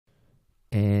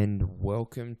and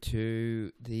welcome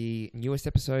to the newest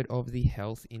episode of the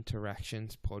Health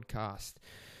Interactions podcast.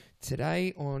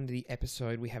 Today on the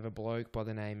episode, we have a bloke by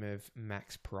the name of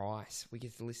Max Price. We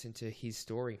get to listen to his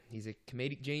story. He's a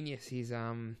comedic genius. He's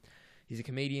a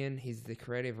comedian. He's the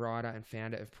creative writer and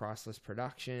founder of Priceless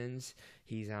Productions.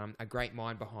 He's a great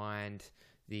mind behind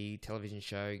the television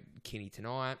show Kinne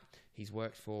Tonight. He's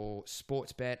worked for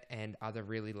Sportsbet and other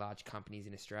really large companies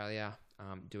in Australia,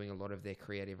 doing a lot of their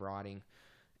creative writing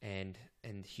and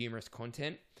humorous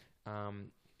content.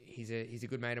 He's a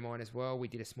good mate of mine as well. We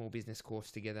did a small business course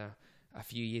together a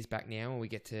few years back now, and we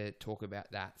get to talk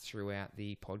about that throughout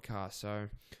the podcast. So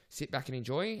sit back and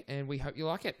enjoy, and we hope you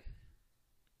like it.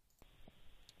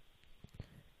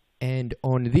 And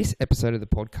on this episode of the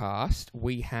podcast,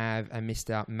 we have a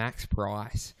Mr. Max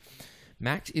Price.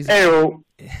 Max is... Hey, all.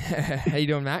 How you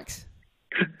doing, Max?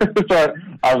 Sorry,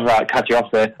 I've cut you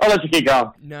off there. I'll let you keep going.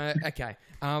 No, okay.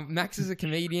 Max is a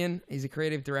comedian, he's a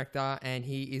creative director, and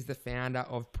he is the founder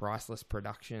of Priceless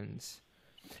Productions.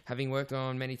 Having worked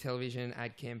on many television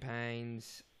ad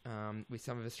campaigns with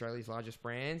some of Australia's largest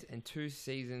brands and 2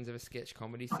 seasons of a sketch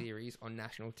comedy series on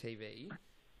national TV,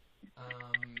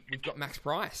 we've got Max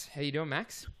Price. How you doing,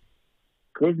 Max?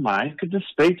 Good, mate. Good to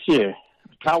speak to you.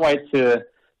 Can't wait to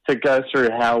go through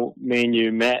how me and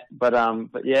you met, but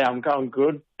yeah, I'm going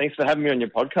good. Thanks for having me on your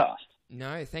podcast.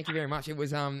 No, thank you very much. It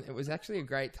was actually a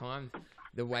great time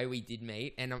the way we did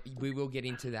meet, and we will get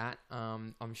into that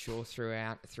I'm sure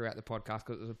throughout the podcast,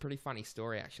 because it was a pretty funny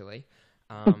story actually.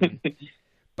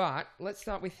 But let's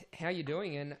start with how you're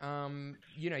doing, and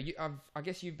I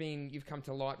guess you've come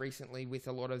to light recently with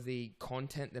a lot of the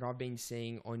content that I've been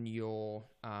seeing on your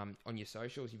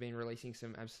socials. You've been releasing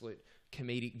some absolute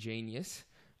comedic genius.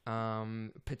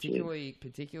 Particularly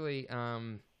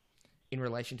in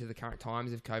relation to the current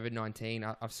times of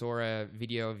COVID-19. I saw a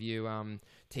video of you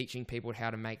teaching people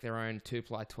how to make their own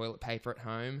 2-ply toilet paper at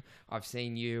home. I've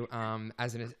seen you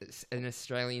as an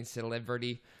Australian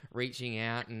celebrity reaching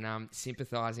out and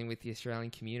sympathising with the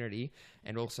Australian community,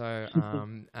 and also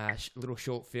a little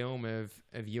short film of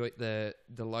you at the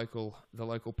local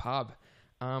pub.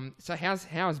 So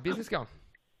how's business going?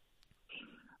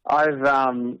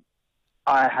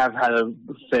 I have had a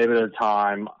fair bit of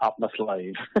time up my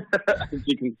sleeve, as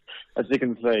you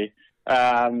can see.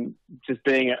 Just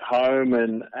being at home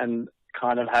and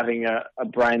kind of having a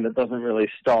brain that doesn't really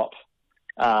stop.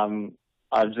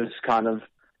 I've just kind of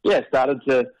started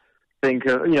to think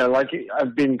of, like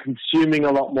I've been consuming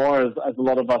a lot more as a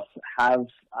lot of us have.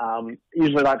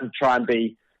 Usually like to try and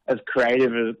be as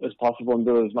creative as possible and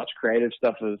do as much creative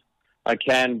stuff as I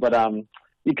can, but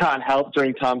you can't help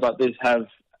during times like this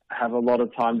have a lot of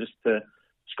time just to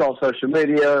scroll social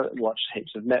media, watch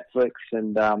heaps of Netflix,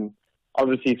 and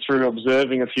obviously through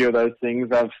observing a few of those things,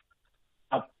 I've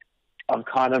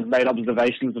kind of made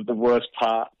observations of the worst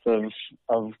parts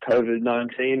of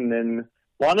COVID-19, and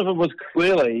one of them was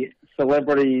clearly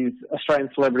Australian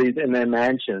celebrities in their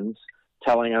mansions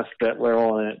telling us that we're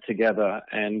all in it together,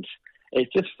 and it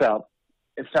just felt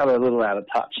a little out of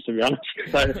touch, to be honest.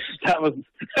 So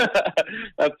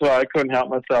that's why I couldn't help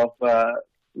myself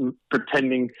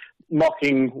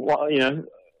mocking,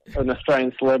 an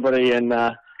Australian celebrity and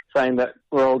saying that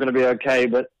we're all going to be okay.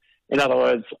 But in other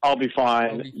words, I'll be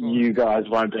fine. You guys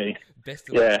won't be. Best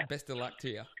of luck to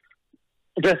you.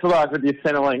 Best of luck with your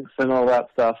Centrelink and all that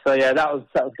stuff. So yeah, that was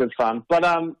good fun. But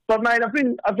mate,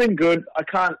 I've been good. I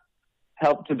can't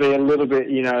help to be a little bit,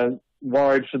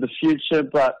 worried for the future.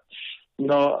 But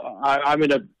I'm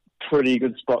in a pretty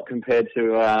good spot compared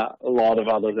to a lot of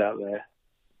others out there.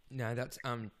 No, that's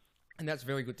and that's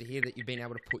very good to hear that you've been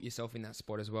able to put yourself in that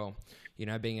spot as well.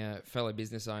 Being a fellow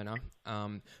business owner,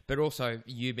 but also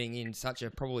you being in such a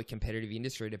probably competitive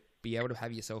industry, to be able to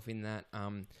have yourself in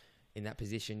that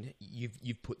position.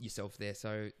 You've put yourself there,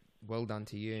 so well done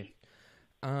to you.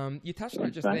 You touched on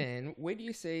it just then. Where do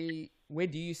you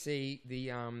see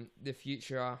the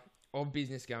future of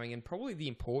business going, and probably the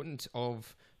importance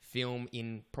of film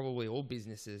in probably all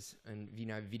businesses and,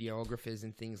 videographers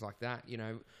and things like that?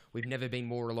 We've never been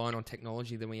more reliant on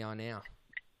technology than we are now.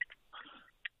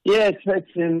 Yeah,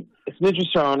 it's an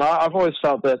interesting one. I've always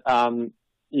felt that, kind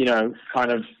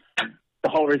of the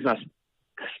whole reason I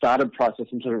started Priceless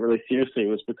and took it really seriously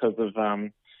was because of,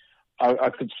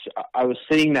 I was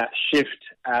seeing that shift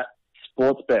at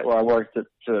Sportsbet, where I worked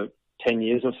for 10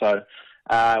 years or so,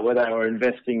 where they were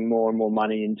investing more and more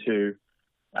money into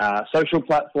social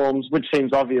platforms, which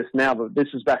seems obvious now, but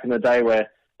this was back in the day where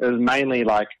it was mainly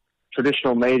like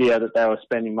traditional media that they were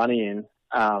spending money in.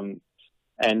 So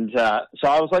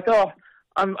I was like,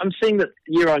 I'm seeing that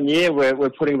year on year we're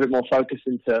putting a bit more focus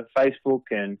into Facebook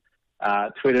and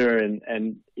Twitter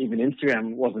and even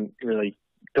Instagram wasn't really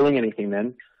doing anything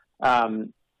then.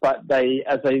 But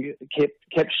as they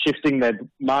kept shifting their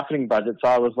marketing budgets,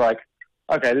 I was like,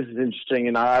 okay, this is interesting.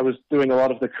 And I was doing a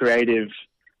lot of the creative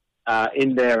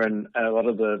in there, and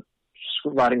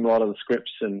writing a lot of the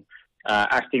scripts and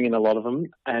acting in a lot of them.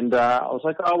 And I was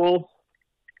like, oh, well,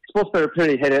 sports they're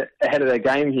pretty ahead of their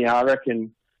game here. I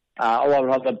reckon a lot of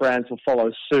other brands will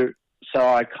follow suit. So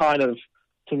I kind of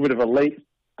took a bit of a leap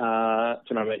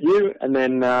when I met you. And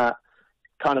then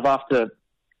kind of after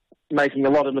making a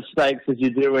lot of mistakes, as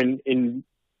you do in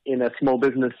a small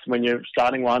business when you're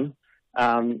starting one,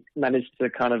 managed to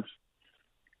kind of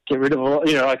get rid of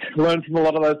learn from a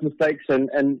lot of those mistakes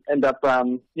and end up,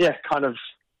 kind of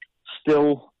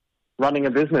still running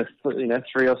a business,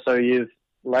 3 or so years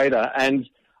later. And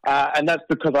that's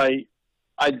because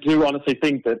I do honestly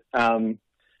think that,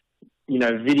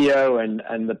 video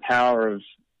and the power of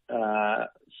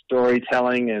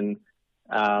storytelling and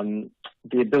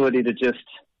the ability to just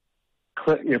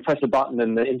click, press a button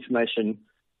and the information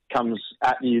comes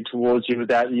at you, towards you,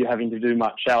 without you having to do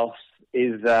much else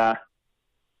is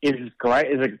great.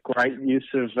 Is a great use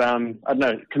of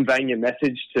conveying your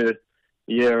message to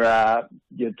your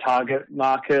target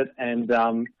market. And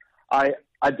I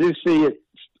do see it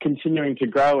continuing to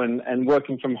grow and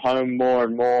working from home more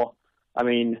and more. I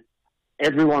mean,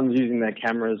 everyone's using their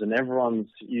cameras and everyone's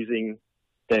using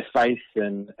their face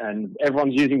and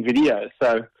everyone's using video.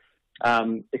 So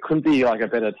it couldn't be like a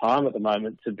better time at the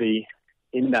moment to be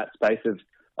in that space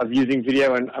of using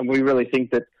video. And we really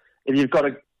think that if you've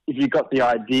got the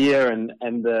idea and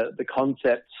the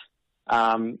concept,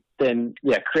 then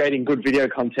creating good video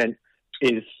content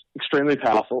is extremely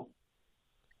powerful.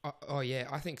 Oh yeah,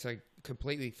 I think so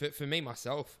completely. For me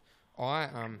myself, I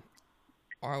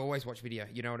always watch video.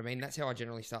 You know what I mean? That's how I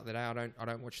generally start the day. I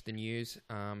don't watch the news.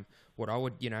 What I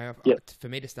would, for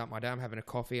me to start my day, I'm having a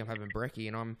coffee, I'm having brekkie,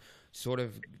 and I'm sort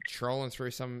of trolling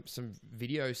through some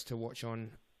videos to watch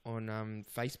on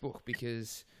Facebook,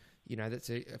 because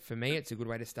for me it's a good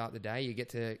way to start the day. You get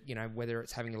to whether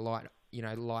it's having a light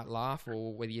laugh,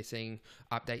 or whether you're seeing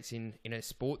updates in a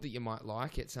sport that you might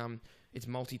like. It's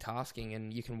multitasking,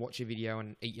 and you can watch a video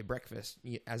and eat your breakfast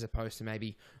as opposed to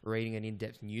maybe reading an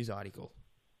in-depth news article.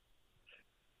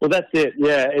 Well, that's it.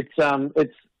 Yeah, it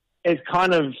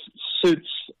kind of suits.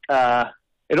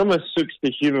 It almost suits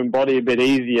the human body a bit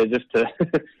easier just to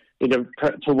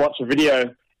to watch a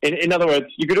video. In other words,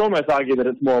 you could almost argue that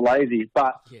it's more lazy,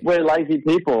 but we're lazy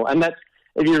people, and that's,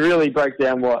 if you really break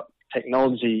down what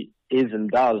technology is and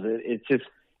does,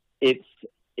 it's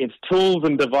tools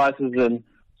and devices and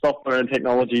software and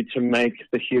technology to make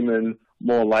the human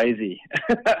more lazy,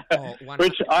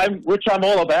 which I'm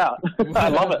all about. I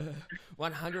love it.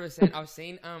 100%.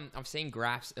 I've seen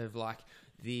graphs of like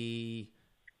the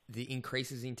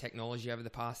increases in technology over the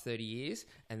past 30 years,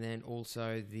 and then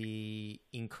also the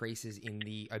increases in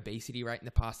the obesity rate in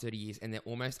the past 30 years, and they're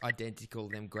almost identical,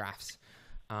 them graphs.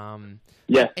 And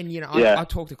I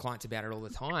talk to clients about it all the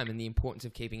time, and the importance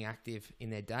of keeping active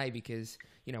in their day, because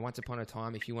once upon a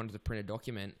time, if you wanted to print a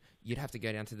document, you'd have to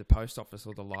go down to the post office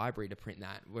or the library to print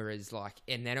that. Whereas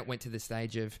and then it went to the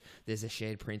stage of there's a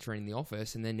shared printer in the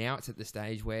office, and then now it's at the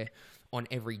stage where on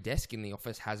every desk in the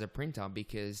office has a printer,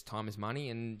 because time is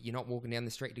money, and you're not walking down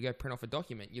the street to go print off a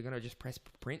document. You're going to just press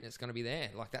print and it's going to be there.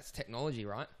 That's technology,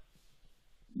 right?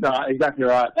 No, exactly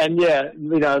right. And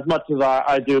as much as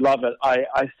I do love it,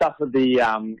 I suffer the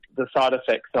side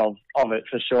effects of it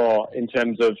for sure, in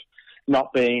terms of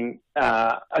not being,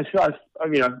 the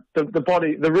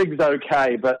body, the rig's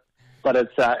okay, but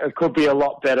it's, it could be a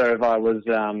lot better if I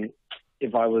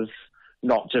was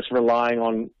not just relying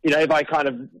on, if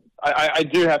I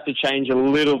do have to change a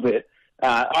little bit.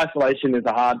 Isolation is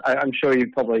I'm sure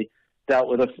you've probably dealt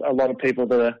with a lot of people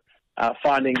that are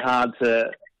finding hard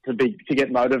to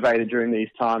get motivated during these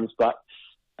times, but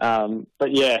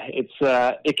yeah,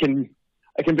 it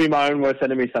can be my own worst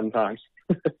enemy sometimes.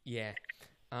 Yeah.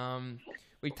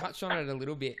 We touched on it a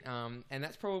little bit, and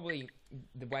that's probably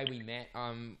the way we met.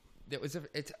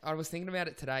 I was thinking about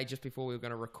it today just before we were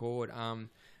going to record, and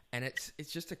it's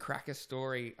just a cracker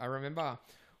story. I remember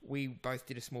we both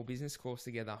did a small business course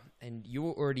together, and you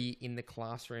were already in the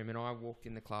classroom, and I walked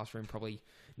in the classroom probably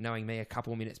knowing me a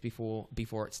couple of minutes before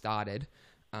it started.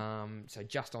 So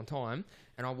just on time,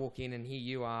 and I walk in, and here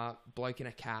you are, bloke in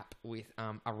a cap with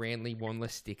a Ranley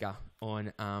Wanless sticker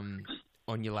on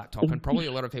your laptop, and probably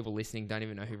a lot of people listening don't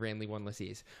even know who Ranley Wanless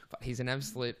is, but he's an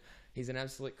absolute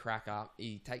cracker.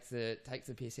 He takes the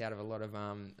piss out of a lot of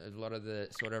the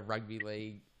sort of rugby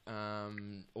league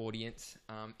audience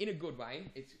in a good way.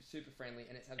 It's super friendly,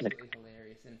 and it's absolutely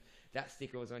hilarious. And that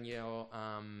sticker was on your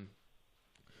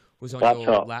was on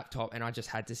your laptop, and I just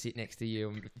had to sit next to you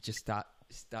and just start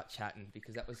chatting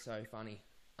because that was so funny.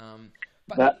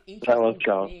 But that the was interesting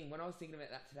cool. thing, when I was thinking about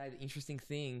that today, the interesting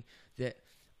thing that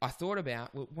I thought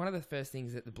about, one of the first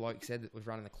things that the bloke said that was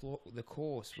running the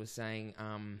course was saying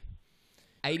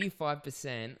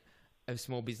 85% of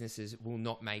small businesses will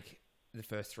not make the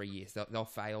first 3 years. They'll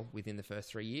fail within the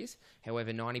first 3 years.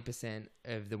 However, 90%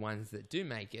 of the ones that do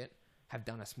make it have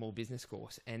done a small business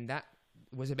course. And that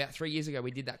was about 3 years ago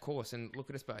we did that course, and look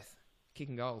at us both,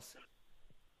 kicking goals.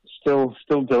 Still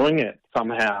doing it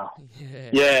somehow.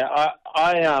 Yeah,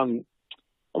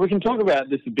 we can talk about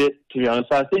this a bit, to be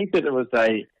honest. I think that it was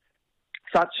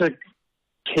such a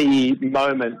key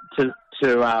moment to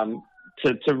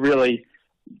really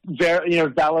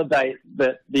validate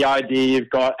that the idea you've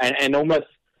got, and almost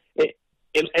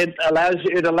it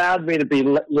allowed me to be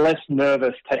less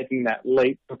nervous taking that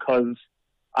leap because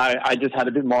I just had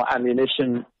a bit more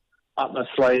ammunition up my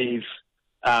sleeve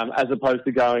as opposed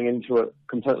to going into it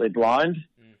completely blind.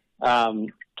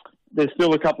 There's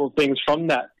still a couple of things from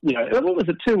that. What was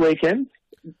it? 2 weekends,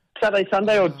 Saturday,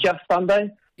 Sunday, or just Sunday?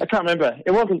 I can't remember.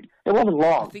 It wasn't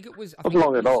long. I think it was.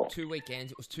 Long at all. 2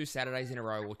 weekends. It was 2 Saturdays in a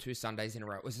row or 2 Sundays in a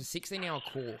row. It was a 16-hour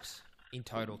course in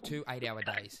total, 2 8-hour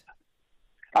days.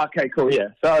 Okay, cool. Yeah,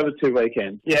 so over 2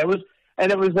 weekends. Yeah, it was,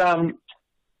 and it was. I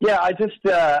just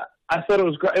I thought it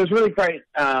was great. It was really great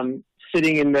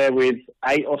sitting in there with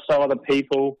 8 or so other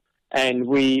people, and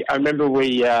I remember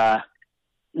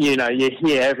you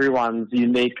hear everyone's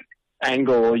unique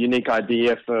angle or unique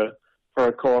idea for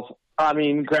a course. I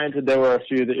mean, granted, there were a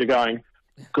few that you're going,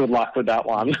 good luck with that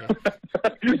one.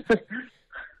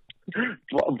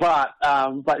 but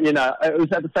it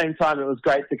was at the same time, it was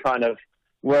great to kind of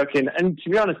work in. And to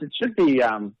be honest, it should be.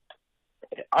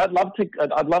 I'd love to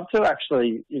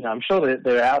actually. I'm sure that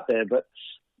they're out there, but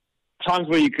times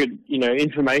where you could,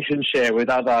 information share with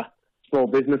other small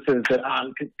businesses that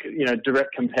aren't,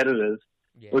 direct competitors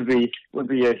would be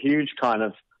a huge kind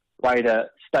of way to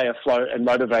stay afloat and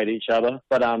motivate each other.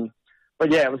 But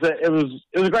yeah, it was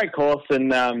a great course,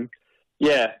 and the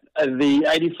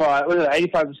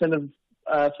 85%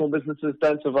 of small businesses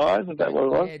don't survive. Is that what it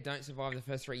was? Yeah, don't survive the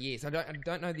first 3 years. I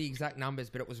don't know the exact numbers,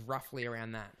 but it was roughly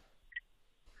around that.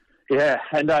 Yeah,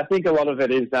 and I think a lot of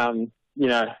it is,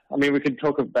 we could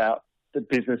talk about the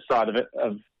business side of it,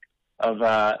 of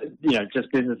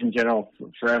just business in general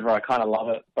forever. I kind of love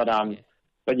it, but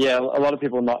yeah, a lot of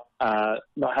people not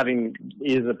having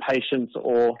either the patience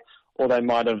or they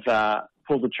might have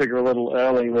pulled the trigger a little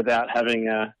early without having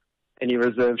any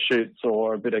reserve shoots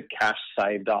or a bit of cash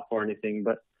saved up or anything.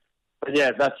 But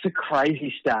yeah, that's a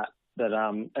crazy stat that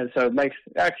and so it makes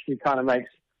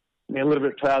me a little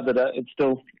bit proud that it's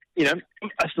still, I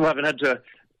still haven't had to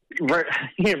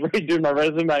redo my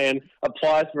resume and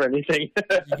apply for anything.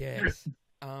 Yes.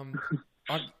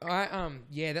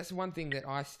 That's one thing that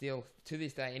I still, to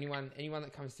this day, anyone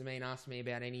that comes to me and asks me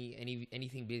about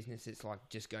anything business, it's like,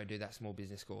 just go do that small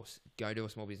business course. Go do a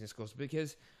small business course,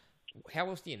 because how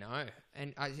else do you know?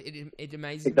 And it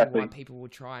amazes me why people will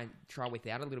try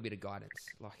without a little bit of guidance.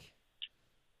 Like,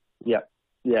 yeah,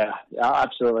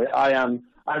 absolutely. I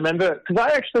remember, because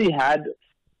I actually had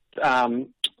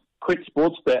quit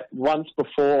Sportsbet once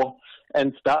before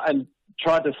and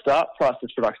tried to start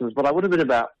Priceless Productions, but I would have been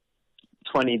about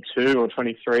 22 or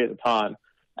 23 at the time,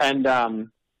 and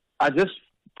I just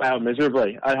failed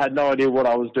miserably. I had no idea what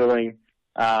I was doing.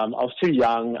 I was too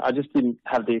young. I just didn't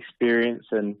have the experience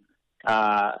and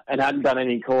hadn't done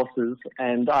any courses,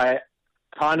 and I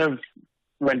kind of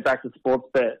went back to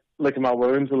Sportsbet, licking my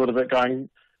wounds a little bit, going,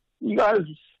 you guys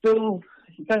still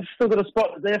got a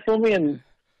spot there for me, and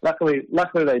luckily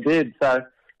they did. So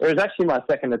it was actually my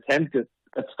second attempt at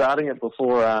starting it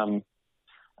before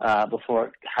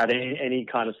it had any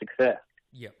kind of success.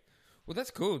 Yep. Well, that's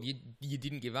cool. You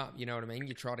didn't give up. You know what I mean?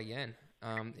 You tried again.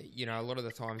 A lot of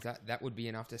the times that would be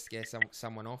enough to scare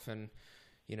someone off, and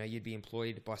you'd be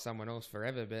employed by someone else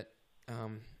forever. But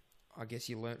I guess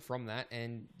you learnt from that,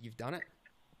 and you've done it.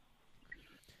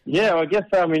 Yeah, I guess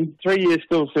 3 years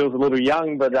still feels a little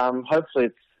young, but hopefully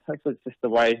it's just the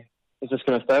way it's just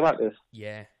going to stay like this.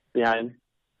 Yeah. The aim.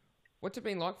 What's it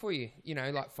been like for you?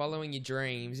 Like following your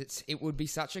dreams. It would be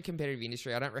such a competitive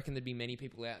industry. I don't reckon there'd be many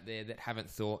people out there that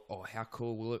haven't thought, oh, how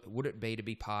cool would it be to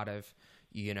be part of,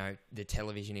 the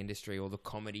television industry or the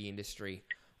comedy industry,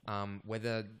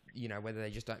 whether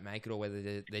they just don't make it or whether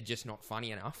they're just not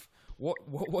funny enough. What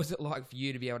was it like for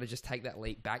you to be able to just take that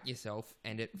leap back yourself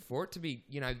and for it to be,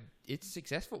 it's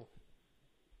successful?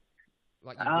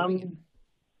 Like you're doing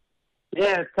it.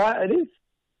 Yeah, it is.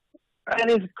 It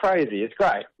is crazy. It's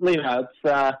great.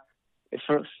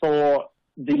 It's for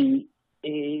the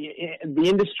the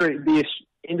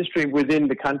industry within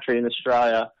the country in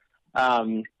Australia,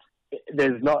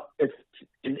 it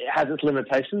has its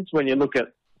limitations when you look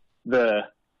at the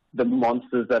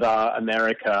monsters that are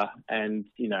America and,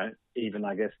 you know, even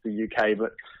I guess the UK,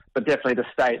 but definitely the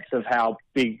States, of how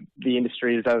big the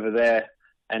industry is over there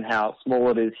and how small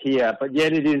it is here. But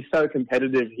yet it is so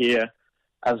competitive here,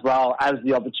 as well as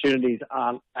the opportunities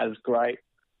aren't as great.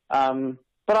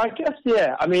 But I guess,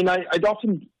 yeah, I mean, I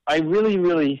really,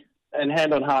 really, and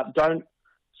hand on heart, don't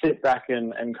sit back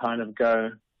and kind of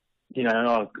go, you know,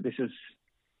 oh, this is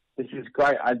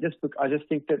great. I just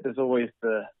think that there's always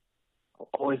the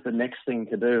next thing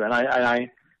to do, and I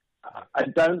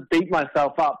don't beat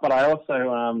myself up, but I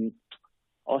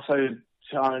also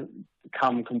don't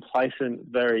become complacent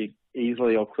very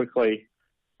easily or quickly,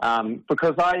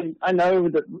 because I know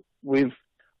that we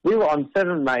were on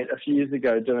Seven Mate a few years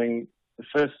ago doing the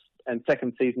first and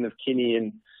second season of Kinne,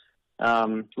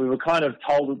 and we were kind of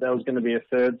told that there was going to be a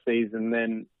third season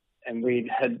then, and we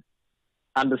had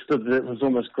understood that it was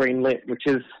almost greenlit, which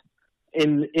is,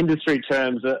 in industry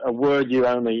terms, a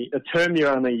term you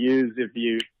only use if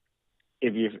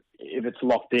it's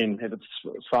locked in, if it's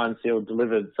signed, sealed,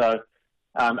 delivered. So,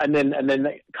 and then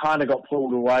it kind of got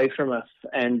pulled away from us.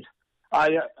 And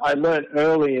I learned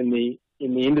early in the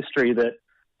industry that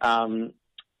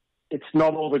it's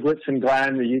not all the glitz and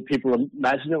glam that people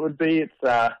imagine it would be.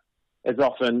 It's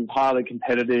often highly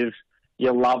competitive.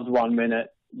 You're loved 1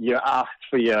 minute, you're asked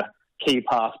for your key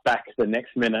pass back the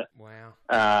next minute.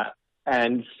 Wow.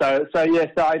 And so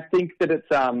I think that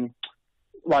it's and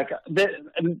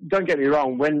don't get me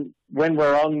wrong, when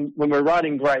we're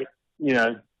writing great, you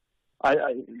know,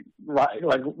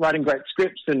 writing great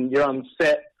scripts and you're on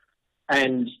set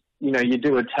and, you know, you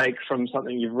do a take from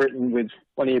something you've written with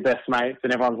one of your best mates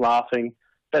and everyone's laughing,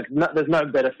 there's no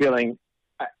better feeling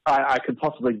I could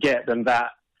possibly get than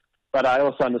that. But I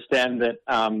also understand that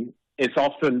it's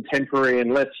often temporary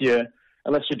unless you're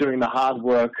doing the hard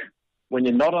work. When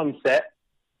you're not on set,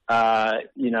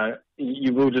 you know,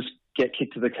 you will just get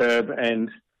kicked to the curb, and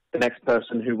the next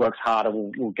person who works harder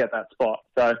will get that spot.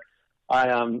 So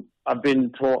I've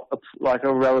been taught like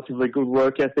a relatively good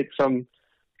work ethic from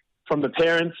the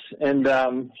parents, and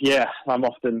I'm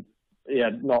often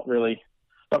not really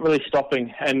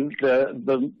stopping. And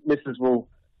the missus will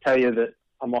tell you that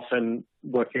I'm often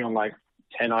working on like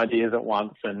 10 ideas at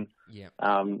once, and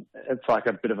it's like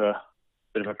a bit of a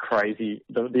crazy.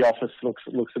 The office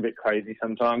looks a bit crazy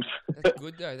sometimes. That's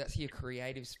good though. That's your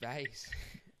creative space.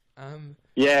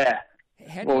 Yeah.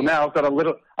 Now I've got a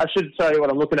little. I should tell you what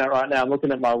I'm looking at right now. I'm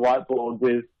looking at my whiteboard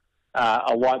with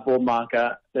a whiteboard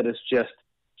marker that is just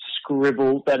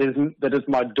scribbled. That is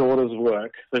my daughter's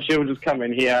work. So she'll just come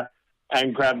in here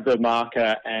and grab the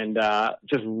marker and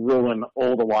just ruin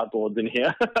all the whiteboards in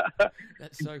here.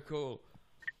 That's so cool.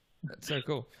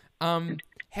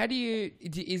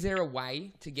 Is there a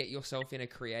way to get yourself in a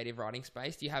creative writing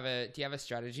space? Do you have a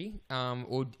strategy?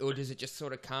 Or does it just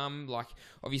sort of come, like,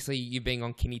 obviously you being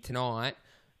on Kinne Tonight,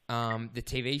 the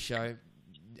TV show,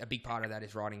 a big part of that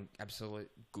is writing absolute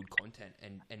good content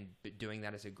and doing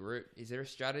that as a group. Is there a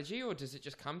strategy, or does it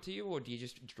just come to you, or do you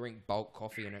just drink bulk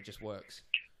coffee and it just works?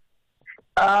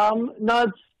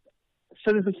 No,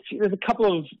 so there's a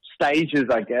couple of stages,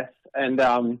 I guess, and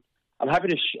I'm happy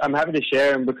to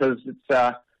share them because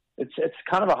it's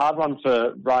kind of a hard one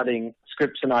for writing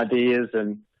scripts and ideas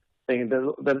and things.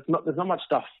 There's not much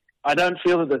stuff. I don't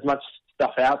feel that there's much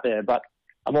stuff out there, but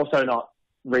I'm also not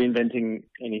reinventing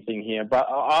anything here. But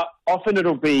often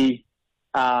it'll be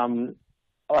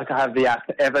like I have the app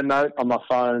Evernote on my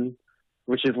phone,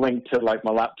 which is linked to like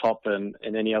my laptop and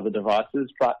any other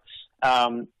devices. But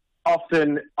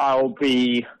often I'll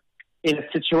be in a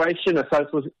situation, a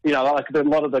social, you know, like a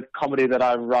lot of the comedy that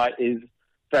I write is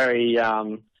very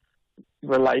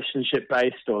relationship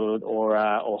based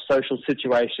or social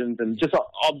situations, and just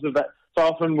observe. So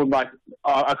often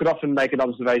I could often make an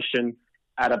observation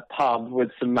at a pub with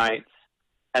some mates,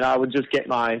 and I would just get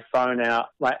my phone out,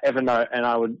 my Evernote, and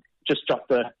I would just jot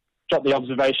the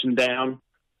observation down.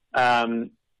 And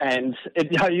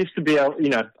I used to be, I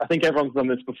think everyone's done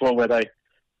this before, where they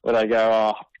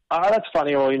go, oh, that's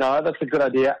funny, or, that's a good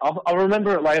idea. I'll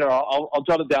remember it later. I'll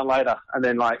jot it down later. And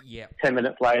then 10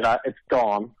 minutes later, it's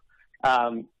gone.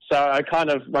 So I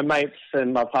my mates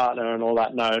and my partner and all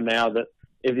that know now that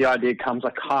if the idea comes,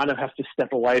 I kind of have to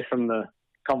step away from the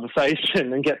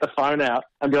conversation and get the phone out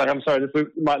and be like, I'm sorry, this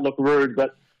might look rude,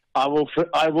 but I will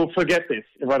forget this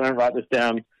if I don't write this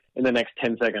down in the next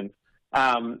 10 seconds.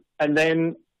 And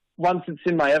then once it's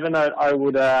in my Evernote, I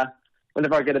would,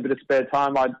 whenever I get a bit of spare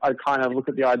time, I'd kind of look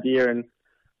at the idea and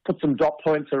put some dot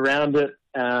points around it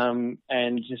and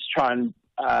just try and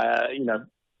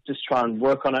just try and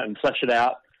work on it and flesh it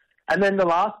out. And then the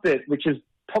last bit, which is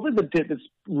probably the bit that's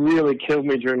really killed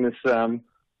me during this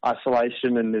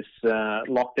isolation and this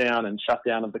lockdown and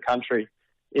shutdown of the country,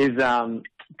 is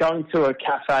going to a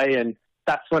cafe, and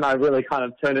that's when I really kind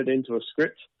of turn it into a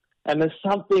script. And there's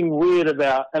something weird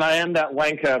about, and I am that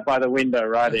wanker by the window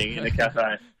writing in a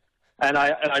cafe, and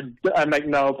I make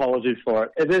no apologies for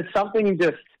it. There's something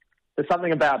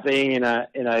about being in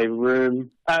a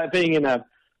room, being in a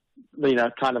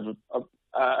kind of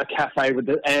a cafe with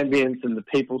the ambience and the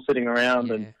people sitting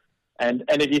around, and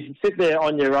if you sit there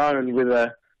on your own with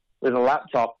a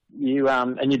laptop,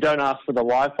 and you don't ask for the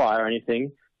Wi-Fi or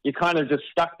anything, you're kind of just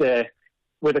stuck there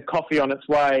with a coffee on its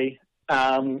way,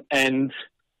 and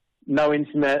no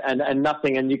internet and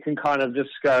nothing, and you can kind of just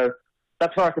go.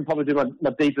 That's where I can probably do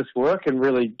my deepest work and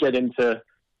really get into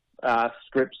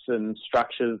scripts and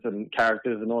structures and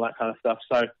characters and all that kind of stuff.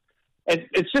 So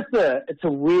it's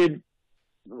a weird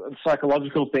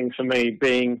psychological thing for me.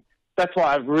 That's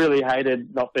why I've really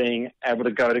hated not being able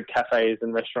to go to cafes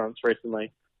and restaurants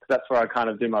recently, because that's where I kind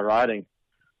of do my writing.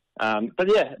 But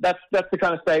yeah, that's the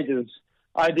kind of stages: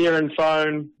 idea and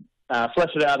phone,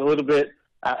 flesh it out a little bit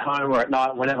at home or at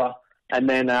night, whenever, and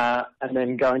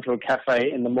then going to a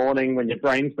cafe in the morning when your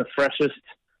brain's the freshest.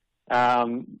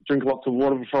 Drink lots of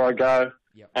water before I go,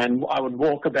 and I would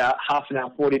walk about half an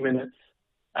hour, 40 minutes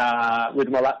with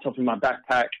my laptop in my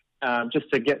backpack, just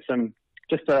to get to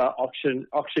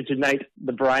oxygenate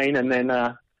the brain, and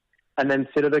then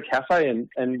sit at a cafe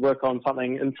and work on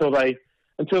something until they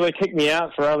kick me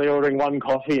out for only ordering one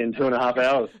coffee in 2.5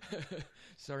 hours.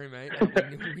 Sorry, mate.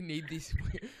 We need this.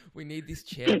 We need this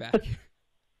chair back.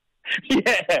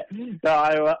 Yeah.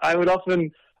 No, I'd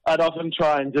often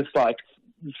try and just like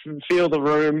feel the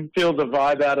room, feel the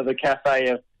vibe out of the cafe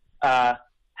of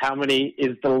how many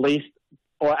is the least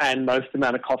and most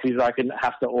amount of coffees I can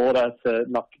have to order to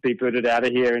not be booted out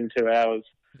of here in 2 hours.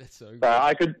 That's so good.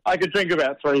 So I could drink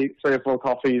about three or four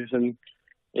coffees, and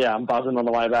yeah, I'm buzzing on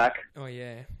the way back. Oh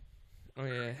yeah.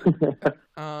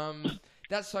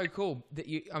 That's so cool. That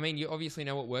you obviously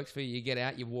know what works for you. You get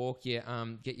out, you walk, you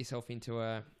get yourself into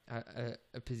a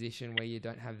position where you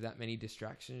don't have that many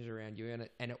distractions around you,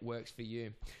 and it works for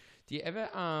you. Do you ever?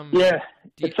 I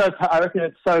reckon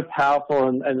it's so powerful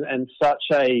and such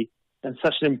an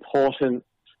important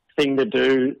thing to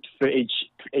do for each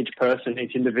person,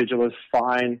 each individual, is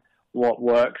find what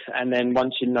works, and then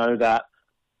once you know that,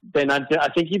 then I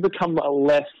think you become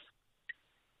less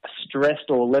stressed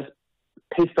or less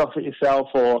pissed off at yourself,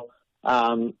 or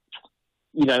and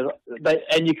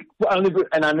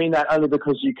I mean that only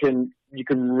because you can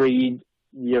read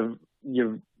your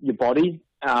body.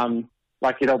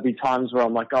 Like there'll be times where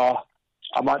I'm like, I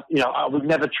would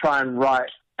never try and write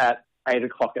at 8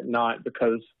 o'clock at night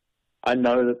because I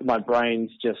know that my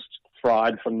brain's just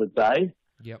fried from the day.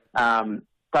 Yep.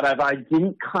 But if I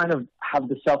didn't kind of have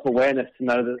the self-awareness to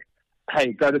know that,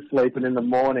 hey, go to sleep and in the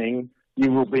morning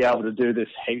you will be able to do this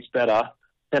heaps better,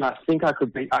 then I think I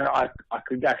could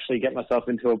actually get myself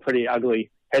into a pretty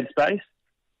ugly headspace.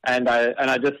 And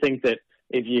I just think that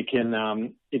if you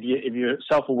can, if you're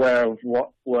self-aware of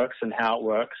what works and how it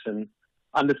works, and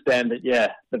understand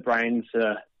that, the brain's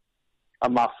a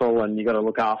muscle and you got to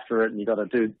look after it, and you got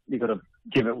to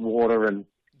give it water and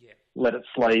let it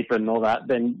sleep and all that,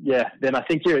 then I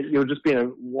think you'll just be in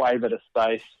a way better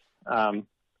space,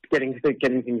 getting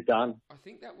things done. I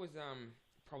think that was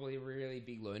probably a really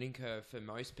big learning curve for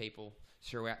most people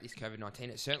throughout this COVID-19.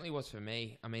 It certainly was for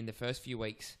me. I mean, the first few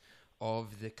weeks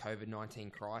of the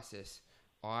COVID-19 crisis,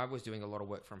 I was doing a lot of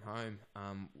work from home.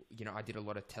 I did a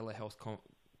lot of telehealth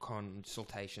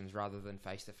consultations rather than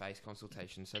face-to-face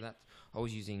consultations. So that I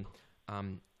was using,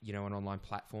 an online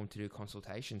platform to do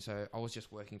consultations. So I was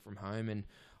just working from home, and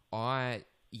I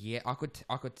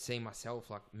could see myself,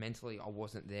 like, mentally I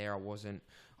wasn't there. I wasn't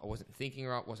thinking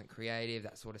right, wasn't creative,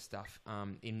 that sort of stuff.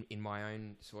 In my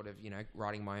own sort of,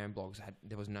 writing my own blogs,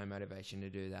 there was no motivation to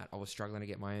do that. I was struggling to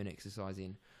get my own exercise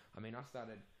in. I mean, I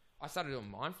started doing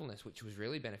mindfulness, which was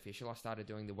really beneficial. I started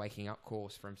doing the Waking Up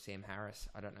course from Sam Harris.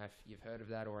 I don't know if you've heard of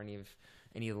that, or any of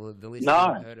the listeners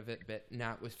have heard of it, but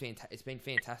no, it was it's been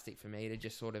fantastic for me to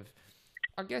just sort of,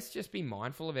 I guess, just be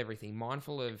mindful of everything,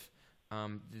 mindful of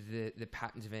the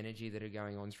patterns of energy that are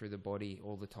going on through the body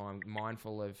all the time,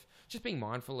 being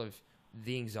mindful of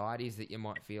the anxieties that you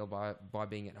might feel by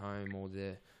being at home, or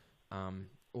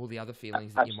all the other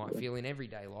feelings that you might feel in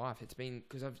everyday life. It's been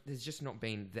because there's just not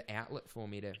been the outlet for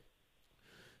me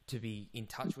to be in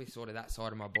touch with sort of that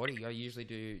side of my body. I usually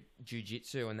do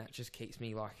jiu-jitsu, and that just keeps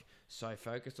me like so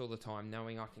focused all the time,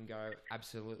 knowing I can go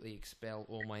absolutely expel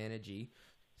all my energy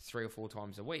 3 or 4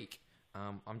 times a week.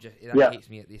 Yeah. Keeps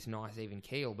me at this nice even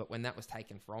keel. But when that was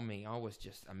taken from me, I was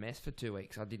just a mess for 2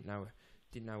 weeks. I didn't know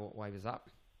what way was up.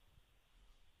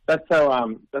 That's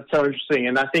so interesting,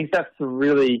 and I think that's a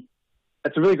really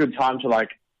good time to like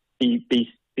be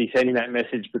sending that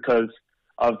message, because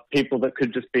of people that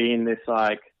could just be in this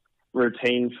like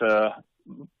routine for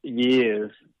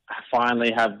years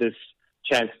finally have this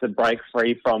chance to break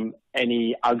free from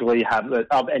any ugly habit,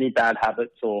 of any bad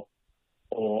habits or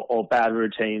bad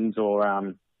routines,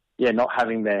 or not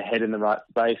having their head in the right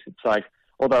space. It's like,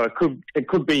 although it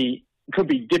could be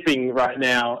dipping right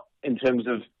now in terms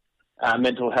of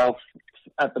mental health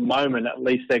at the moment, at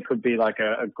least there could be like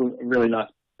a really nice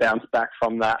bounce back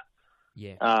from that.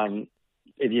 Yeah.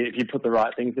 If you put the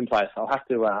right things in place. I'll have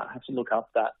to look up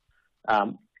that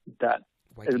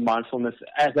mindfulness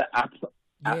as an app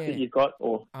that you've got,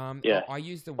 or I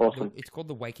use awesome. It's called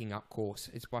the Waking Up course.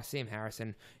 It's by Sam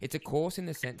Harrison. It's a course in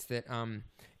the sense that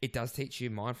it does teach you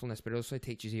mindfulness, but it also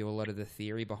teaches you a lot of the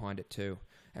theory behind it too.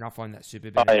 And I find that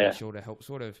super beneficial to help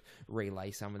sort of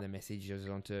relay some of the messages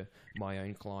onto my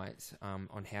own clients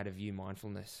on how to view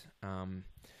mindfulness. I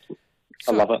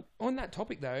love it. On that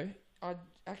topic though, I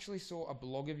actually saw a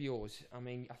blog of yours. I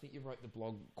mean, I think you wrote the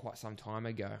blog quite some time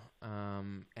ago,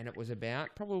 and it was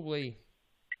about probably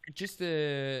just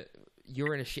you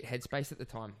were in a shit headspace at the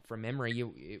time. From memory,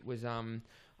 it was I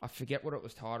forget what it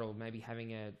was titled. Maybe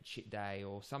having a shit day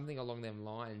or something along them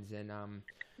lines. And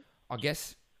I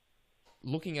guess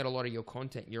looking at a lot of your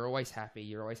content, you're always happy.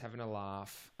 You're always having a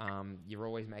laugh. You're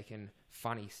always making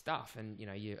funny stuff, and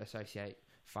you associate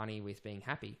funny with being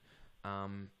happy.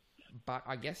 But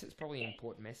I guess it's probably an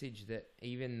important message that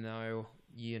even though,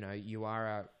 you are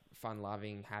a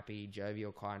fun-loving, happy,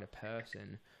 jovial kind of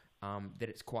person, that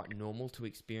it's quite normal to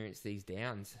experience these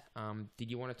downs. Did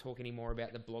you want to talk any more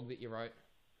about the blog that you wrote?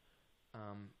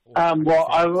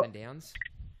 Ups and downs?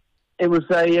 It was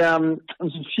a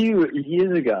few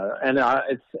years ago, and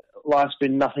life's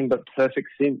been nothing but perfect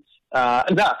since.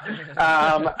 No,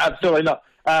 absolutely not.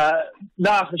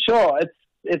 No, for sure.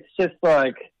 It's just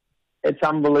like, it's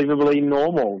unbelievably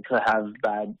normal to have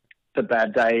bad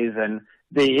days, and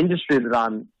the industry that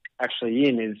I'm actually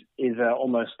in is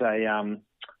almost a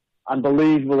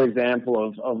unbelievable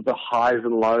example of the highs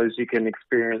and lows you can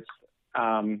experience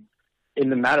in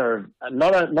the matter of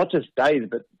not just days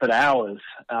but hours.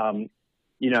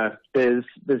 There's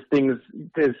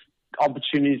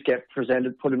opportunities get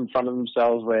put in front of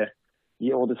themselves where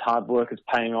all this hard work is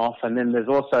paying off, and then there's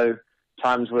also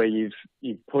times where you've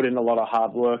put in a lot of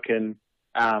hard work, and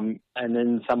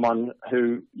then someone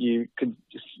who you could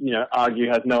just argue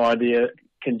has no idea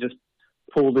can just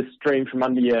pull this stream from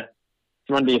under your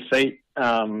feet.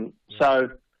 So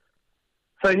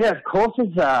yeah, of course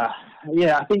it's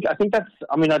I think that's,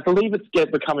 I believe it's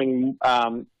becoming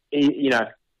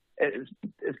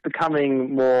it's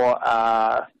becoming more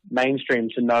mainstream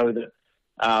to know that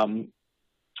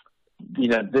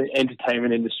the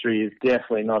entertainment industry is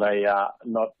definitely not a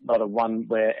one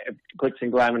where glitz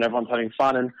and glam and everyone's having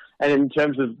fun. And in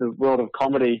terms of the world of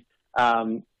comedy,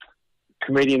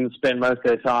 comedians spend most of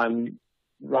their time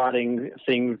writing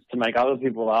things to make other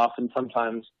people laugh, and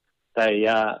sometimes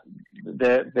their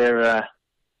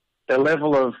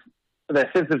level of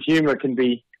their sense of humor can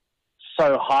be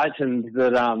so heightened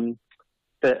that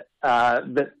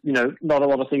not a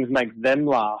lot of things make them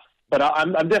laugh. But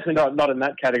I'm definitely not in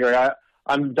that category.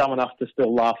 I'm dumb enough to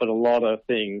still laugh at a lot of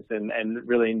things and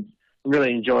really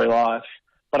enjoy life.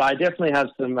 But I definitely have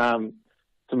some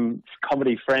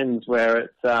comedy friends where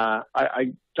it's I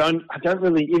don't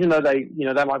really, even though they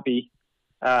might be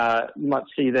you might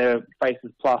see their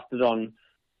faces plastered on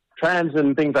trams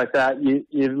and things like that.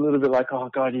 You're a little bit like, oh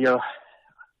God, you're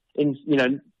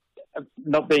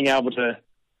not being able to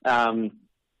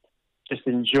just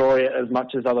enjoy it as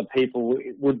much as other people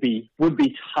would be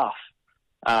tough.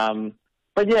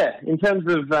 But yeah, in terms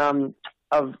of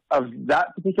that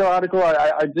particular article,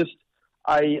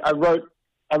 I wrote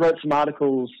some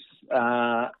articles.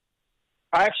 I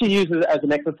actually used it as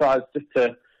an exercise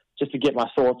just to get my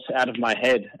thoughts out of my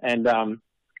head, and then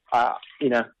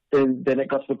it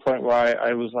got to the point where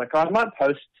I was like, I might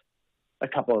post a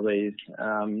couple of these,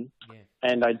 and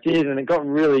I did, and it got some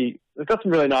really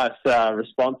nice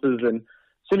responses. And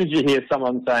as soon as you hear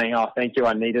someone saying, "Oh, thank you,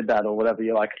 I needed that," or whatever,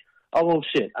 you're like, "Oh well,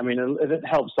 shit." I mean, if it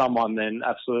helps someone, then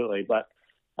absolutely. But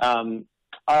I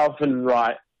often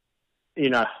write,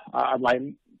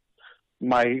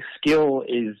 my skill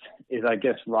is I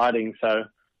guess writing, so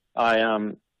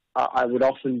I would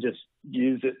often just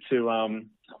use it to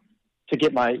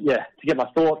get my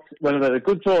thoughts, whether they're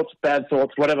good thoughts, bad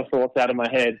thoughts, whatever thoughts out of my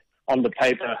head onto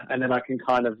paper, and then I can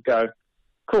kind of go,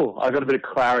 cool. I got a bit of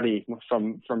clarity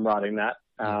from writing that.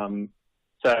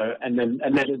 So and then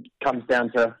it comes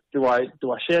down to do I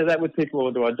share that with people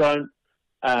or do I don't?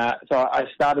 So I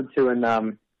started to, and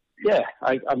I'm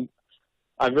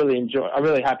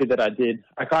really happy that I did.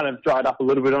 I kind of dried up a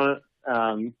little bit on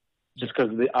it, just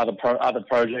because of the other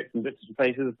projects and bits and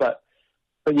pieces. But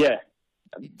yeah,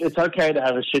 it's okay to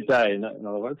have a shit day. In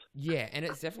other words. Yeah, and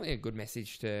it's definitely a good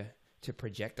message to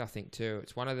project, I think too.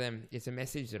 It's one of them. It's a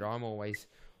message that I'm always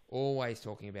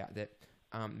talking about, that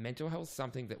mental health is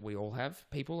something that we all have.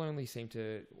 People only seem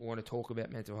to want to talk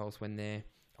about mental health when they're,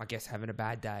 I guess, having a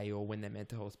bad day or when their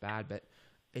mental health's bad. But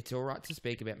it's all right to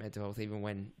speak about mental health even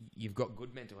when you've got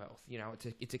good mental health. You know,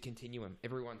 it's a continuum.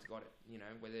 Everyone's got it. You know,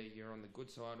 whether you're on the good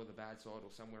side or the bad side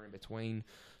or somewhere in between,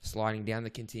 sliding down the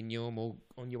continuum or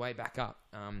on your way back up.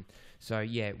 So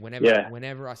yeah,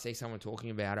 whenever I see someone talking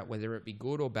about it, whether it be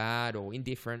good or bad or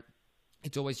indifferent,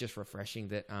 it's always just refreshing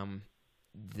that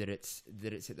that it's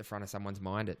at the front of someone's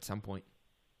mind at some point.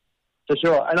 For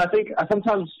sure, and I think I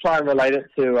sometimes try and relate it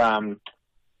to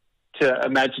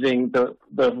imagining the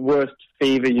worst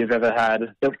fever you've ever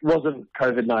had. It wasn't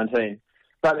COVID-19,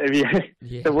 but if you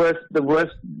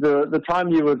the time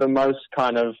you were the most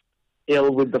kind of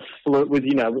ill with the flu, with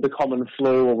the common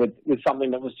flu, or with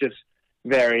something that was just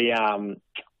very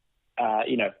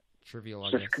trivial,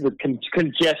 I just guess. With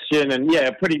congestion and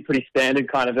pretty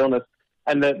standard kind of illness,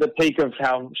 and the peak of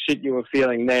how shit you were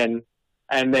feeling then,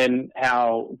 and then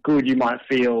how good you might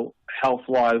feel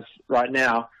health-wise right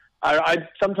now. I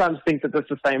sometimes think that that's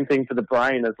the same thing for the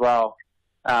brain as well.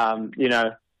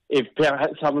 If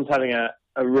someone's having a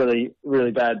really,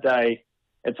 really bad day,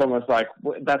 it's almost like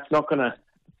that's not going to,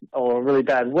 or a really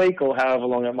bad week or however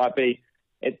long it might be,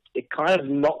 it's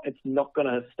not going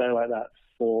to stay like that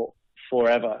for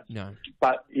forever. No.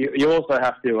 But you also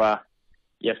have to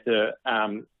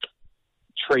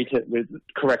treat it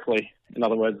correctly. In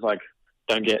other words, like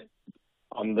don't get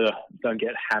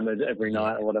hammered every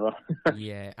night or whatever.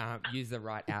 Use the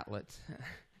right outlets.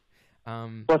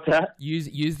 What's that?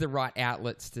 Use the right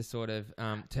outlets to sort of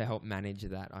to help manage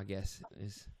that, I guess.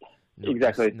 Is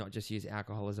not just use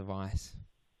alcohol as a vice.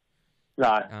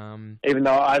 Right. Even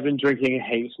though I've been drinking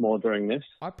heaps more during this.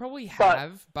 I probably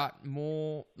have, but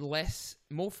more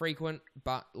frequent,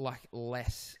 but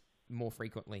more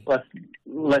frequently.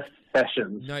 Less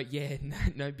sessions. No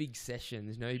big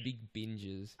sessions, no big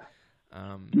binges.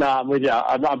 No, I'm with you.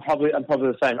 I'm probably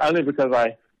the same. Only because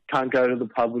I can't go to the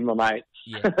pub with my mates.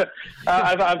 Yeah.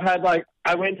 I've had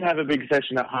I went to have a big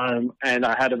session at home, and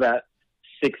I had about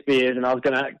 6 beers, and I was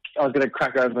gonna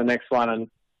crack over the next one and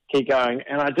keep going,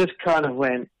 and I just kind of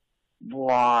went,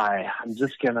 why? I'm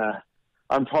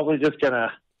probably just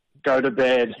gonna go to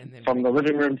bed from the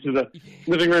living room to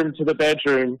the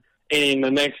bedroom in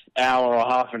the next hour or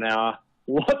half an hour.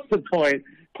 What's the point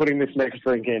putting this next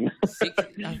drink in?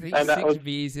 I think six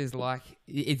beers is like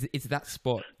it's that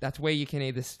spot. That's where you can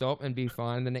either stop and be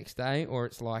fine the next day, or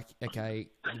it's like, okay,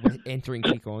 we're entering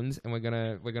kick-ons and we're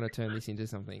gonna turn this into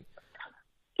something.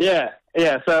 Yeah.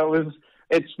 So it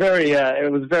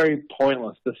was very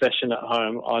pointless, the session at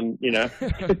home on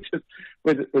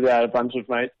without a bunch of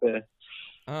mates there.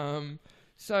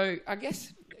 So I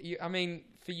guess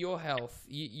for your health,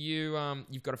 you've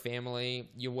got a family,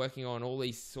 you're working on all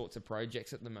these sorts of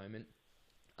projects at the moment.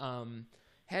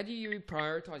 How do you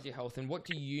prioritize your health, and what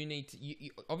do you need to...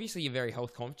 obviously, you're very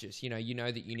health conscious. You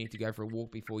know that you need to go for a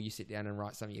walk before you sit down and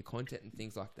write some of your content and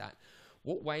things like that.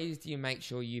 What ways do you make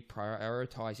sure you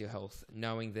prioritize your health,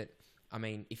 knowing that,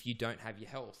 if you don't have your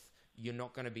health, you're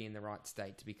not going to be in the right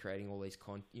state to be creating all these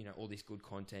all this good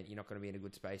content. You're not going to be in a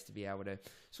good space to be able to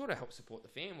sort of help support the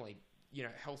family.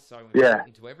 Health's so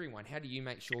important to everyone. How do you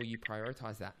make sure you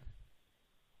prioritize that?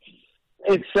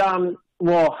 It's to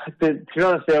be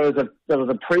honest, there was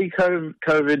a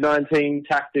pre-COVID-19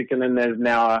 tactic, and then there's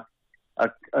now a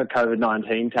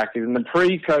COVID-19 tactic. And the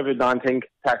pre-COVID-19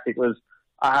 tactic was,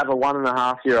 I have a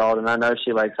 1.5-year-old, and I know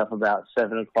she wakes up about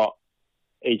 7 o'clock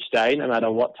each day, no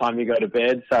matter what time you go to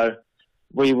bed. So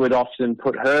we would often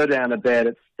put her down to bed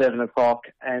at 7 o'clock,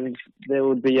 and there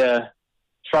would be a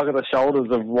shrug of the shoulders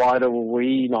of, why do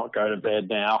we not go to bed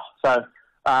now? So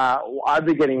I'd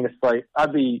be getting to sleep.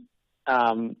 I'd be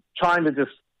trying to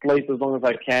just sleep as long as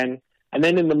I can. And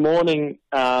then in the morning,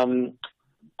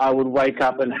 I would wake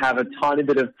up and have a tiny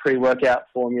bit of pre-workout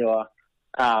formula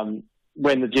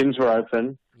when the gyms were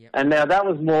open. Yep. And now that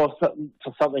was more for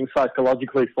something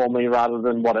psychologically for me rather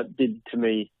than what it did to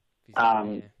me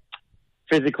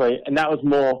physically. And that was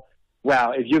more,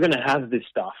 wow, if you're going to have this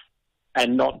stuff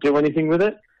and not do anything with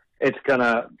it, it's going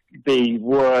to be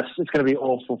worse. It's going to be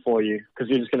awful for you, because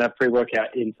you're just going to have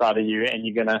pre-workout inside of you, and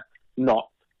you're going to not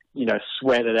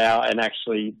sweat it out and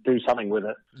actually do something with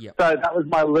it. Yep. So that was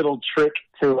my little trick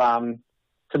to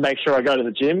make sure I go to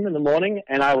the gym in the morning,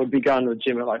 and I would be going to the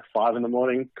gym at like 5 in the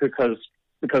morning because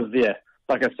yeah,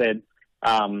 like I said,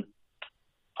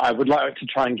 I would like to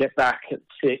try and get back at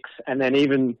 6, and then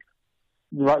even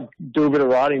do a bit of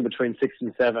riding between 6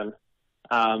 and 7.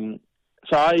 The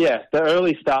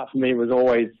early start for me was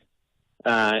always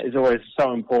is always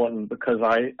so important, because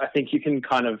I think you can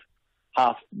kind of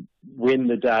half win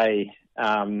the day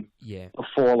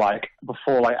before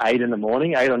 8 in the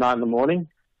morning, 8 or 9 in the morning,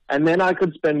 and then I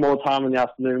could spend more time in the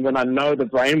afternoon when I know the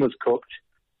brain was cooked,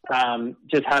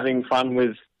 just having fun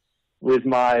with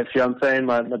my fiance and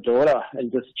my daughter,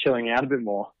 and just chilling out a bit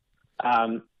more.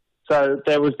 So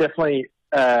there was definitely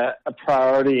a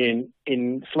priority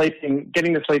in sleeping,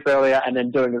 getting to sleep earlier, and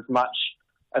then doing as much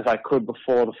as I could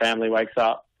before the family wakes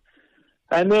up.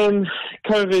 And then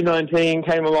COVID-19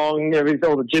 came along,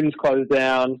 all the gyms closed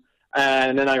down,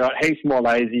 and then I got heaps more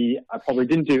lazy. I probably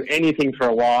didn't do anything for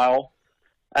a while.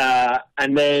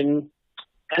 And then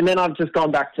I've just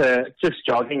gone back to just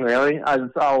jogging, really.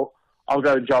 I'll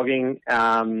go jogging,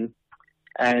 and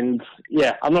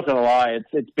yeah, I'm not going to lie,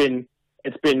 it's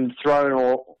been thrown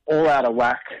all out of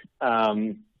whack,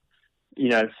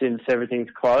 since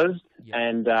everything's closed. Yeah.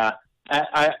 And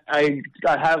I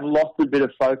have lost a bit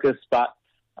of focus, but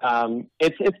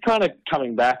it's kind of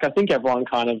coming back. I think everyone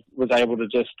kind of was able to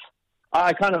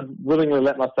I kind of willingly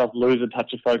let myself lose a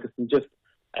touch of focus and just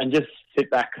sit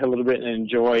back a little bit and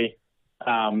enjoy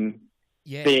having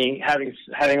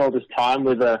all this time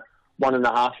with a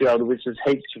 1.5-year-old, which is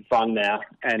heaps of fun now,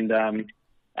 and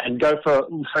go for.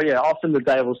 So yeah, often the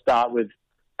day will start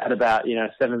at about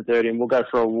 7:30, and we'll go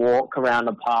for a walk around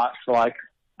the park for like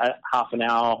half an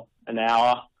hour,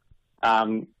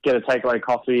 get a takeaway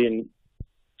coffee, and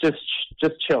just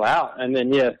chill out. And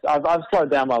then yes, I've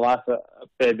slowed down my life a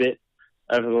fair bit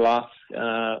over the last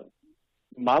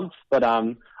month, but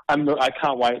I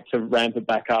can't wait to ramp it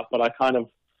back up. But I kind of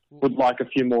would like a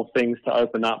few more things to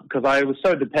open up, because I was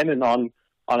so dependent on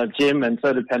a gym and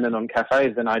so dependent on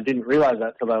cafes, and I didn't realize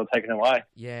that till they were taken away.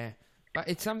 Yeah, but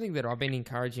it's something that I've been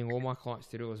encouraging all my clients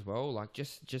to do as well. Like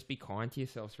just be kind to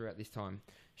yourself throughout this time.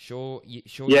 Sure, you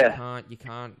can't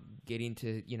get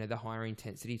into the higher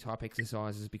intensity type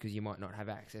exercises because you might not have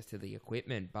access to the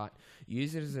equipment, but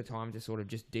use it as a time to sort of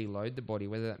just deload the body,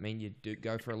 whether that means you do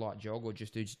go for a light jog or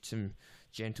just do some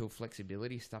gentle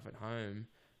flexibility stuff at home.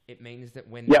 It means that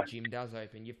when the gym does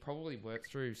open, you've probably worked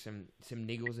through some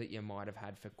niggles that you might have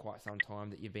had for quite some time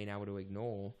that you've been able to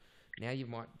ignore. Now you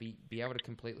might be able to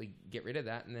completely get rid of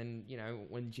that, and then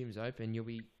when gyms open, you'll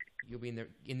be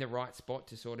in the right spot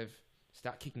to sort of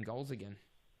start kicking goals again.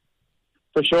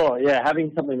 For sure, yeah.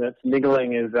 Having something that's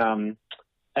niggling is and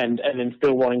then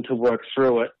still wanting to work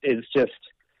through it is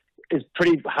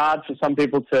pretty hard for some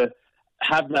people to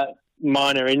have that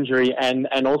minor injury and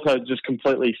also just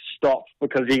completely stop,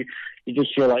 because you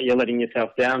just feel like you're letting yourself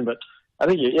down. But I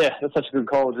think that's such a good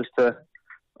call, just to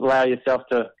allow yourself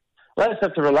to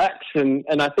relax.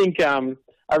 And I think I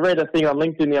read a thing on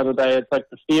LinkedIn the other day. It's like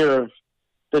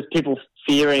there's people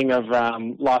fearing of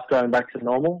life going back to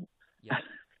normal. Yeah.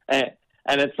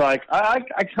 And it's like I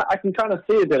can kind of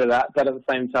see a bit of that, but at the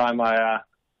same time I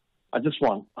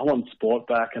want sport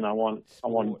back, and I want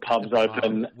pubs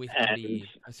open with and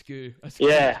a skoo.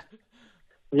 Yeah,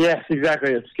 yes,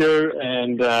 exactly, a skoo,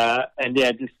 and and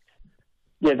then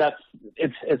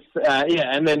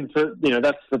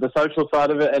that's for the social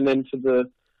side of it, and then for the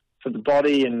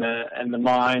body and the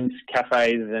mind,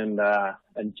 cafes and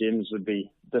gyms would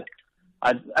be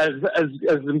as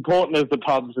important as the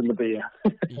pubs and the beer.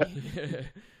 Yeah,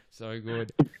 so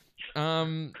good.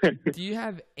 Do you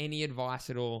have any advice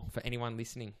at all for anyone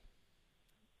listening?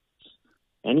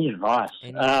 Any advice?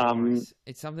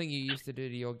 It's something you used to do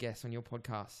to your guests on your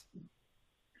podcast.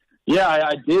 Yeah,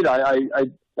 I did. I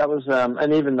that was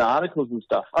and even the articles and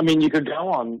stuff. I mean, you could go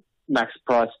on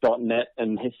maxprice.net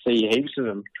and see heaps of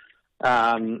them.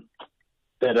 And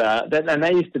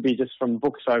they used to be just from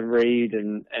books I read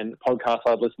and podcasts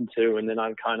I'd listen to, and then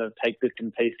I'd kind of take bits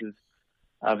and pieces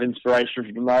of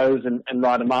inspiration from those and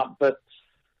write them up. But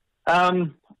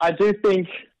I do think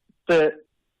that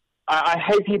I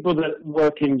hate people that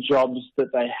work in jobs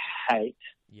that they hate.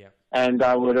 Yeah. And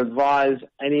I would advise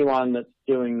anyone that's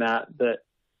doing that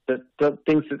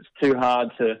thinks it's too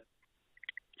hard to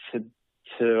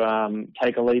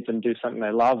take a leap and do something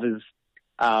they love is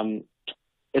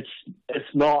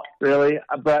it's not really,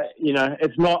 but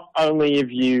it's not only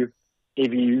if you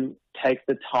take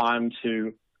the time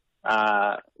to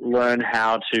learn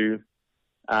how to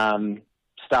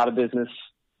start a business,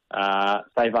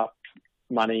 save up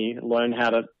money, learn how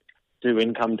to do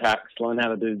income tax, learn how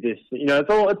to do this. It's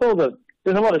all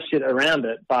there's a lot of shit around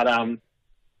it, but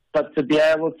to be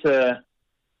able to,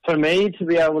 for me to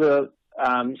be able to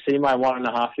see my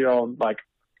 1.5-year-old like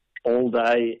all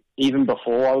day, even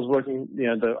before I was working,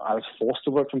 I was forced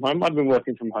to work from home. I'd been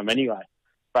working from home anyway,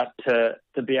 but to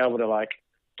be able to like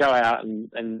go out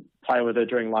and play with her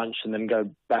during lunch and then go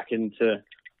back into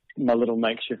my little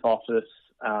makeshift office,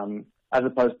 as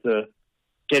opposed to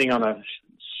getting on a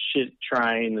shit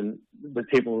train and with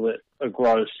people that are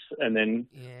gross and then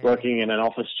working in an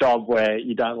office job where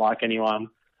you don't like anyone.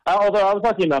 Although I was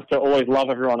lucky enough to always love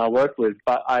everyone I worked with,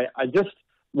 but I just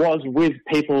was with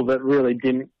people that really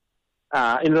didn't.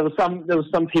 There was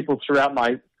some people throughout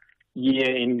my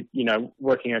year in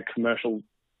working a commercial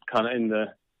kind of in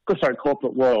the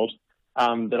corporate world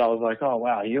that I was like, oh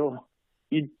wow, you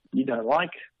don't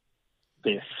like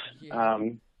this.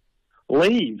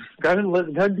 Leave. Go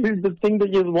do the thing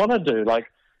that you want to do. Like,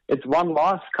 it's one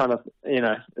life kind of,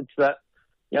 it's that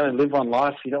you only live one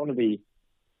life. You don't want to be,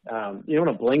 you don't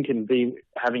want to blink and be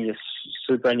having your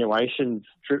superannuation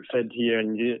drip fed to you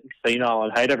and you're senile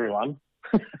and hate everyone.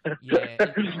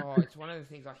 It's one of the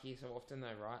things I hear so often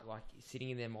though, right? Like sitting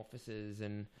in them offices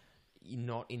and you're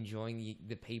not enjoying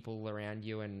the people around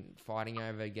you and fighting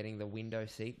over getting the window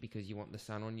seat because you want the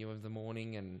sun on you of the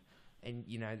morning and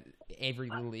every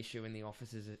little issue in the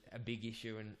office is a big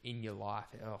issue in your life.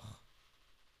 Ugh.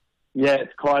 Yeah,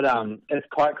 it's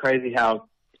quite crazy how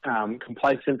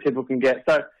complacent people can get.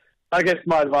 So I guess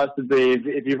my advice would be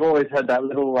if you've always had that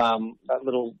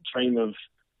little dream of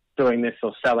doing this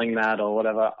or selling that or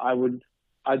whatever,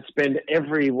 I'd spend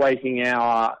every waking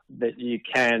hour that you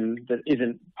can that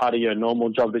isn't part of your normal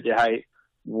job that you hate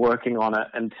working on it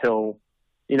until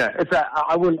it's that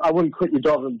I wouldn't quit your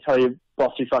job and tell your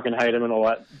boss you fucking hate him and all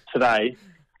that today.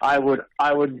 I would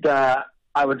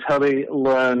totally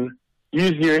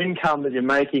use your income that you're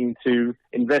making to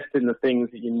invest in the things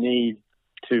that you need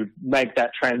to make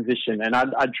that transition. And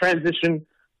I'd transition.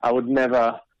 I would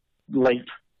never leap.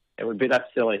 That's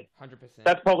silly. 100%.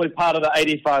 That's probably part of the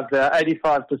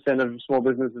 85% of small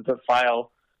businesses that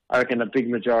fail. I reckon a big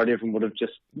majority of them would have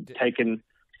just taken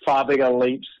far bigger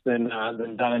leaps than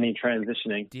done any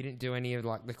transitioning. Didn't do any of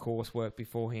like the coursework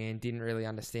beforehand. Didn't really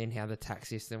understand how the tax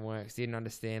system works. Didn't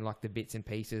understand like the bits and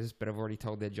pieces. But I've already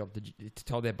told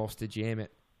their boss to jam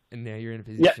it, and now you're in a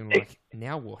position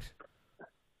now what?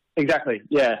 Exactly.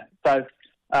 Yeah. So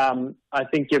I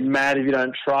think you're mad if you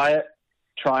don't try it.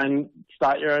 Try and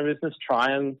start your own business.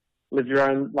 Try and live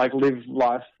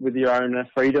life with your own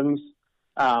freedoms.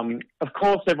 Of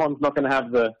course, everyone's not going to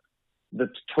have the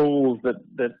tools that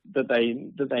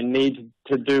they need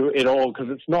to do it all because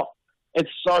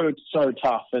it's so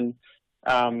tough. And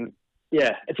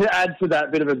to add to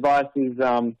that bit of advice is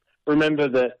remember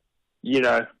that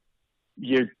you're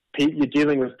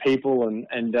dealing with people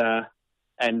and they're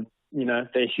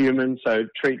human, so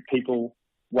treat people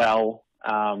well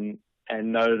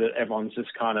and know that everyone's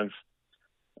just kind of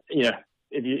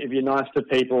if you're nice to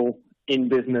people in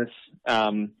business,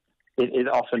 it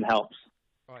often helps.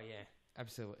 Oh yeah.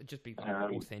 Absolutely. Just be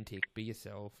authentic. Be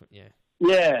yourself. Yeah.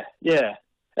 Yeah.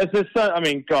 It's just so. I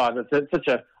mean, God, it's such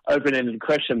a open-ended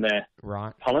question there,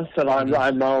 right, Thomas? And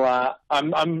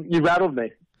I'm you rattled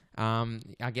me.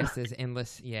 I guess there's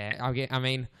endless. Yeah.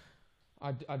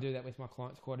 I do that with my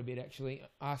clients quite a bit actually.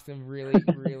 Ask them really,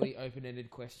 really open-ended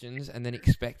questions and then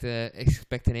expect an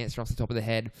answer off the top of the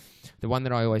head. The one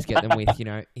that I always get them with,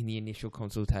 in the initial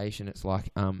consultation, it's like,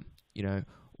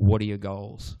 what are your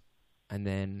goals? And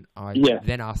then I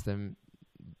then ask them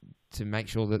to make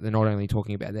sure that they're not only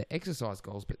talking about their exercise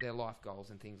goals, but their life goals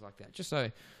and things like that. Just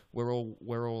so we're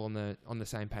all on the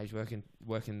same page, working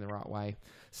the right way.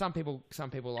 Some people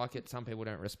like it. Some people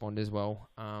don't respond as well.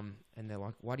 And they're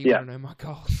like, "Why do you want to know my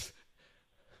goals?"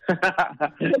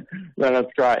 No,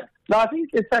 that's great. No, I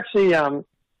think it's actually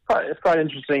it's quite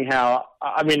interesting how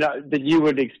that you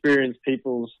would experience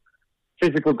people's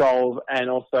physical goals and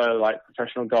also like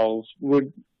professional goals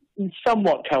would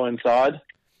somewhat coincide.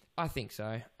 I think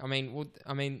so.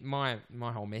 My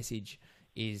whole message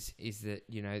is that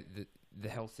the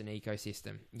health's an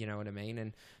ecosystem. You know what I mean?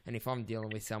 And if I'm dealing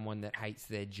with someone that hates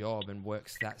their job and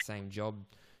works that same job,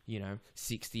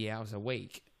 60 hours a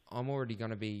week, I'm already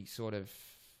going to be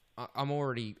I'm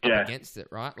already up against it,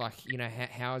 right? Like,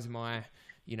 how is my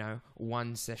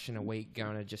one session a week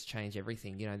going to just change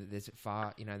everything? That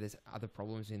there's other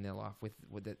problems in their life with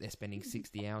that they're spending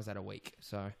 60 hours at a week.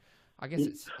 So I guess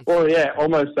it's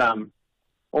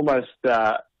almost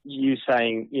you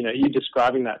saying, you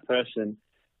describing that person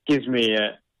gives me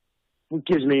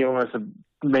almost a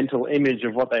mental image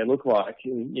of what they look like.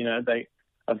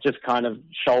 I of just kind of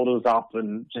shoulders up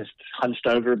and just hunched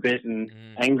over a bit and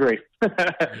angry.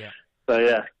 Yeah. So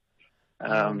yeah,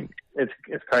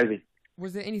 it's crazy.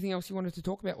 Was there anything else you wanted to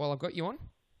talk about while I've got you on?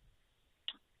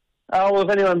 Well, if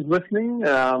anyone's listening,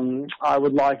 I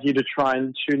would like you to try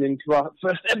and tune into our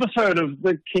first episode of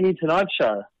the Kinne Tonight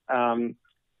show.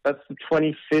 That's the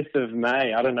 25th of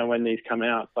May. I don't know when these come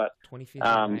out, but 25th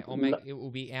of May. It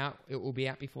will be out. It will be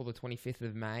out before the 25th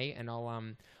of May, and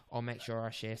I'll make sure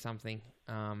I share something.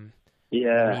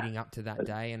 Leading up to that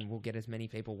day, and we'll get as many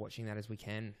people watching that as we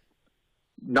can.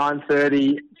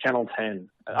 9:30, Channel 10.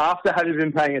 After have you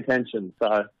been paying attention?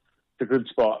 So it's a good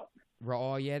spot.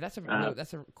 Oh yeah, that's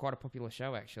quite a popular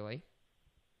show actually.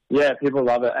 Yeah, people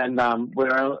love it, and we're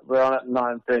on at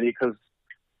 9:30 because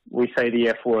we say the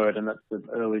F word, and that's the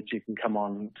earliest you can come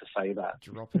on to say that.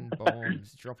 Dropping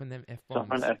bombs, dropping them F bombs.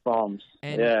 Dropping F bombs.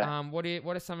 And yeah. What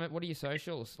are your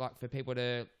socials like for people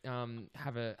to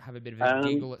have a bit of a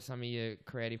giggle at some of your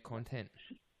creative content?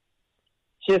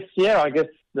 Just I guess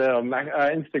the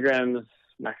Instagram is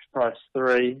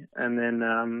MaxPrice3, and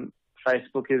then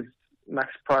Facebook is Max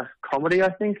Price Comedy,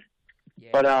 I think. Yeah.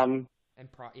 But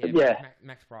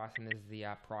Max Price, and there's the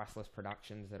Priceless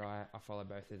Productions that I follow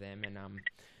both of them, and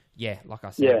like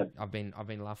I said, I've been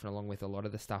laughing along with a lot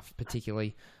of the stuff,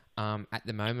 particularly at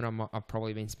the moment. I've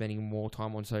probably been spending more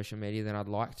time on social media than I'd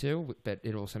like to, but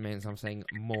it also means I'm seeing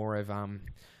more of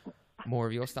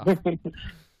your stuff.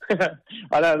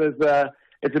 I know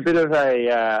it's a bit of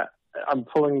a I'm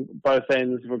pulling both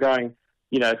ends. We're going,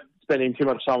 spending too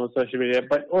much time on social media,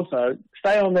 but also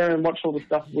stay on there and watch all the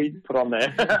stuff we put on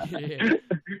there.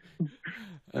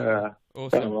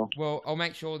 Awesome. Well, I'll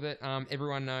make sure that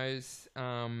everyone knows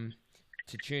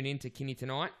to tune in to Kinne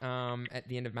Tonight at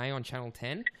the end of May on Channel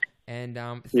 10. And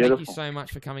thank you so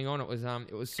much for coming on. It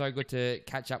was so good to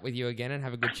catch up with you again and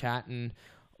have a good chat and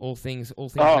all things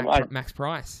Max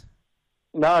Price.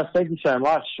 No, thank you so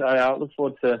much. I look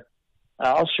forward to.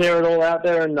 I'll share it all out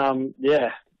there, and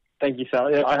thank you,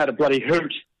 Sally. I had a bloody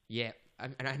hoot. Yeah,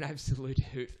 an absolute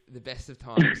hoot. The best of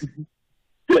times.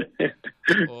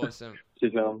 Awesome.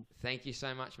 Cheers, Thank you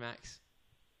so much, Max.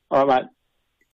 All right, mate.